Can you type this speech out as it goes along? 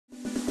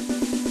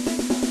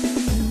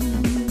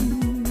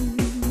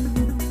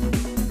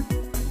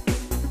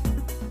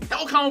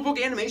comic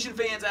book animation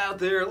fans out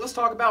there, let's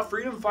talk about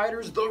Freedom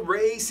Fighters The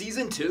Ray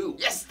Season 2.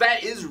 Yes,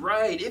 that is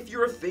right. If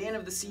you're a fan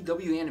of the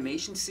CW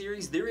animation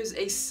series, there is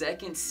a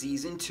second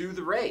season to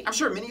The Ray. I'm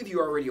sure many of you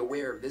are already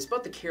aware of this,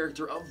 but the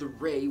character of The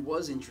Ray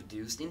was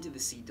introduced into the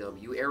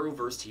CW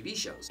Arrowverse TV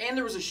shows. And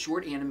there was a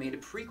short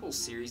animated prequel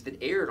series that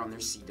aired on their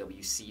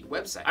CW Seed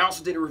website. I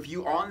also did a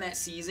review on that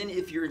season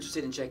if you're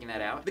interested in checking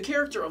that out. The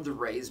character of The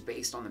Ray is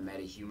based on the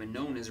metahuman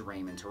known as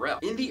Raymond Terrell.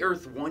 In the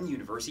Earth 1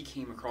 universe, he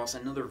came across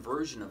another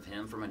version of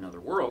him from another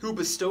world who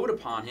bestowed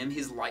upon him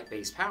his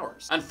light-based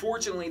powers.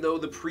 Unfortunately, though,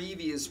 the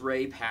previous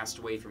Ray passed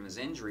away from his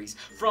injuries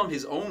from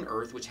his own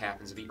Earth, which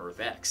happens to be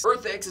Earth X.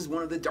 Earth X is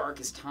one of the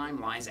darkest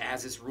timelines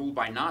as it's ruled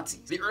by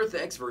Nazis. The Earth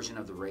X version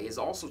of the Ray is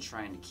also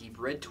trying to keep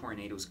Red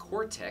Tornado's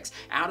Cortex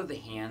out of the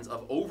hands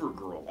of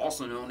Overgirl,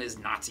 also known as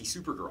Nazi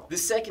Supergirl. The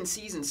second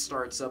season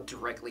starts up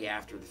directly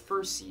after the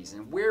first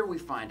season, where we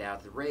find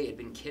out that Ray had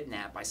been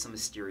kidnapped by some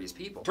mysterious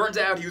people. Turns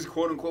out he was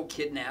quote-unquote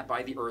kidnapped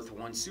by the Earth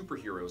 1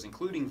 superheroes,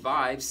 including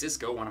Vibe,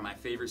 Cisco, one of my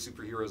favorite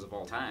superheroes of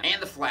all time,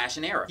 and the Flash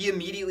and Arrow. He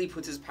immediately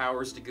puts his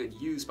powers to good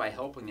use by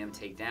helping them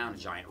take down a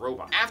giant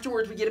robot.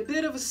 Afterwards, we get a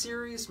bit of a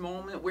serious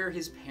moment where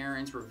his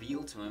parents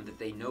reveal to him that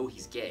they know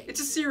he's gay.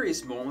 It's a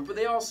serious moment, but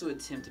they also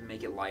attempt to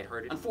make it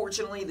lighthearted.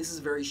 Unfortunately, this is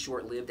very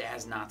short-lived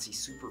as Nazi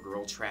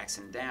Supergirl tracks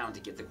him down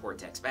to get the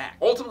Cortex back.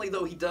 Ultimately,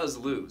 though, he does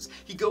lose.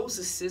 He goes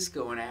to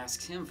Cisco and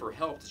asks him for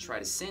help to try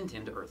to send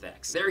him to Earth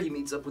X. There he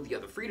meets up with the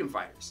other Freedom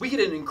Fighters. We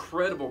get an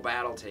incredible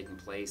battle taking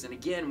place, and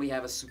again, we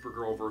have a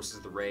Supergirl versus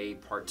the Ray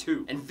Part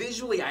 2. And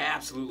visually, I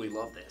absolutely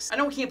love this. I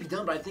know it can't be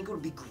done, but I think it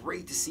would be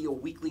great to see a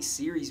weekly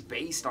series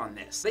based on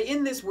this. They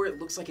end this where it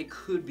looks like it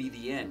could be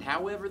the end.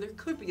 However, there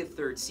could be a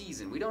third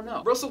season. We don't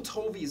know. Russell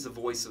Tovey is the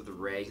voice of the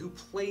Ray, who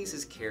plays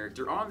his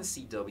character on the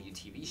CW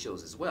TV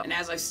shows as well. And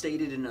as I've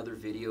stated in other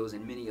videos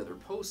and many other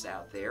posts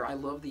out there, I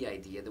love the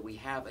idea that we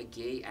have a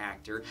gay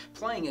actor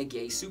playing a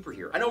gay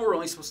superhero. I know we're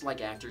only supposed to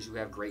like actors who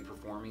have great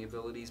performing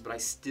abilities, but I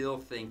still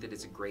think that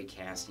it's a great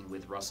casting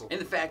with Russell. And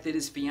the fact that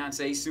his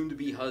fiancée,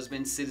 soon-to-be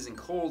husband, Citizen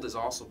Cold, is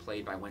also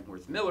played by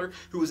Wentworth Miller,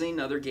 who is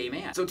another gay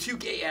man. So two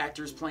gay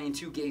actors playing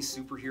two gay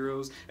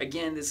superheroes.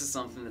 Again, this is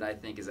something that I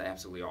think is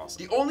absolutely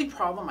awesome. The only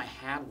problem I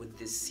had with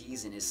this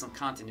season is some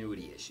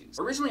continuity issues.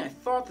 Originally, I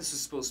thought this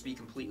was supposed to be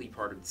completely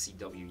part of the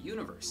CW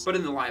universe. But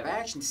in the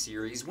live-action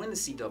series, when the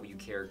CW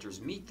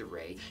characters meet the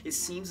Ray, it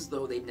seems as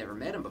though they've never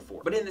met him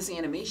before. But in this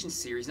animation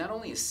series, not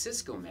only has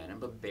Cisco met him,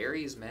 but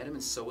Barry has met him,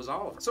 and so has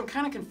Oliver. So I'm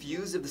kind of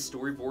confused if the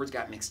storyboards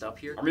got mixed up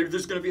here. Or maybe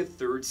there's going to be a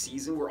third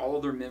season where all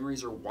of their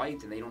memories are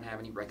wiped and they don't have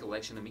any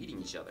recollection of meeting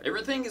each other.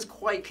 Everything is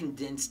quite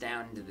condensed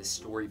down into this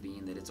story,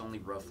 being that it's only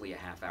roughly a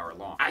half-hour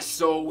long. I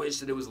so wish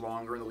that it was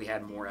longer and that we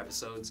had more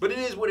episodes. But it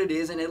is what it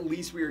is, and at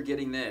least we are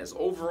getting this.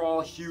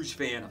 Overall, huge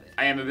fan of it.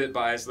 I am a bit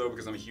biased, though,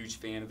 because I'm a huge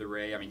fan of the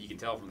Ray. I mean, you can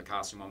tell from the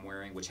costume I'm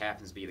wearing, which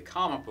happens to be the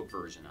comic book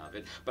version of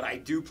it, but I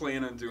do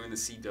plan on doing the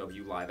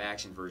CW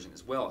live-action version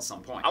as well at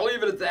some point. I'll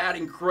leave it at that.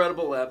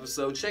 Incredible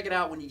episode. Check it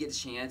out when you get a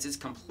chance. It's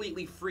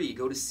completely free.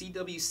 Go to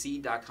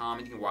cwc.com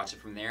and you can watch it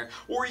from there,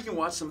 or you can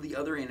watch some of the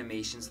other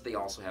animations that they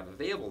also have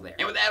available there.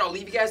 And with that, I'll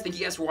leave you guys. Thank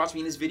you guys for watching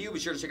me in this video. Be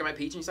sure to check out my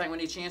Patreon site when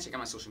you get a chance. Check out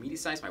my social media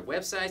sites, my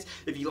websites.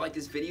 If you like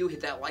this video,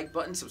 hit that like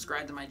button,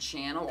 subscribe to my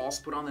channel,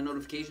 also put on the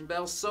notification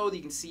bell so that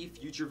you can see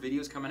future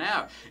videos coming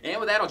out. And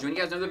with that, I'll join you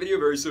guys in another video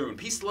very soon.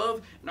 Peace,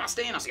 love, and I'll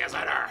stay, and I'll see you guys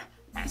later.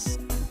 Yes.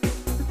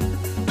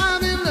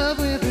 I'm in love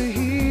with a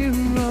hero.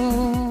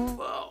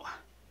 Whoa.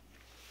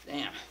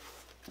 Damn.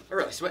 I'm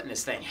really sweating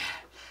this thing.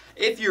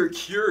 If you're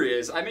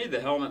curious, I made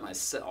the helmet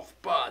myself,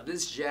 but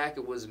this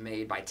jacket was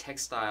made by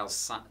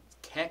Tech_Styles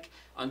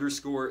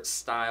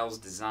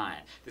Design.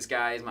 This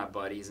guy is my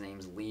buddy. His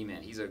name's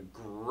Lehman. He's a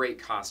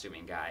great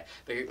costuming guy.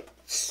 The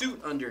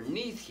suit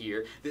underneath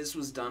here, this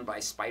was done by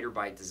Spider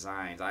Bite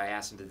Designs. I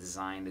asked him to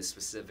design this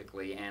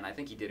specifically, and I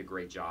think he did a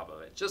great job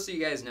of it. Just so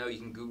you guys know, you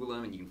can Google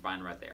him and you can find him right there.